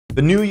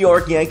The New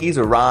York Yankees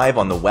arrive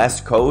on the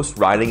West Coast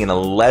riding an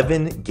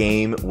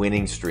 11-game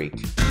winning streak.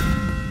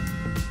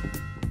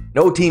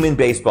 No team in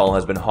baseball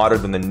has been hotter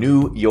than the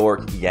New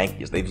York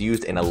Yankees. They've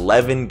used an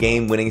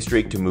 11-game winning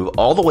streak to move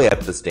all the way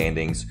up the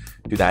standings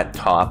to that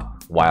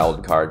top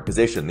wild card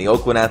position. The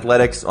Oakland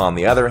Athletics, on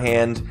the other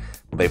hand,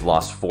 they've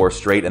lost 4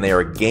 straight, and they are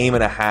a game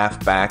and a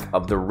half back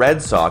of the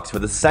Red Sox for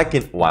the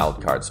second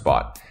wild card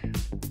spot.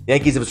 The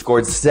Yankees have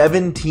scored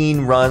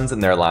 17 runs in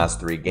their last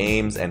 3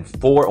 games and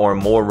 4 or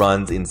more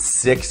runs in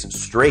 6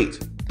 straight.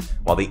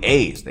 While the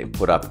A's, they've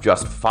put up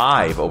just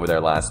 5 over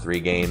their last 3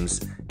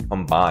 games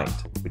combined.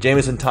 With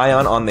Jameson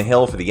Taillon on the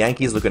hill for the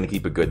Yankees, looking to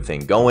keep a good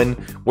thing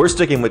going. We're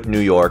sticking with New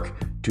York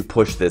to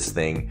push this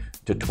thing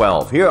to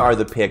 12. Here are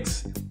the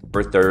picks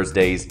for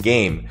Thursday's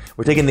game.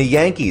 We're taking the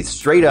Yankees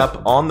straight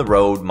up on the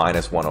road,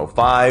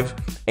 -105,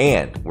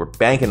 and we're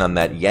banking on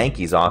that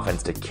Yankees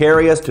offense to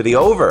carry us to the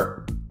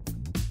over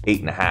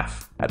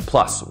 8.5 at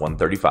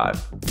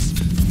 +135.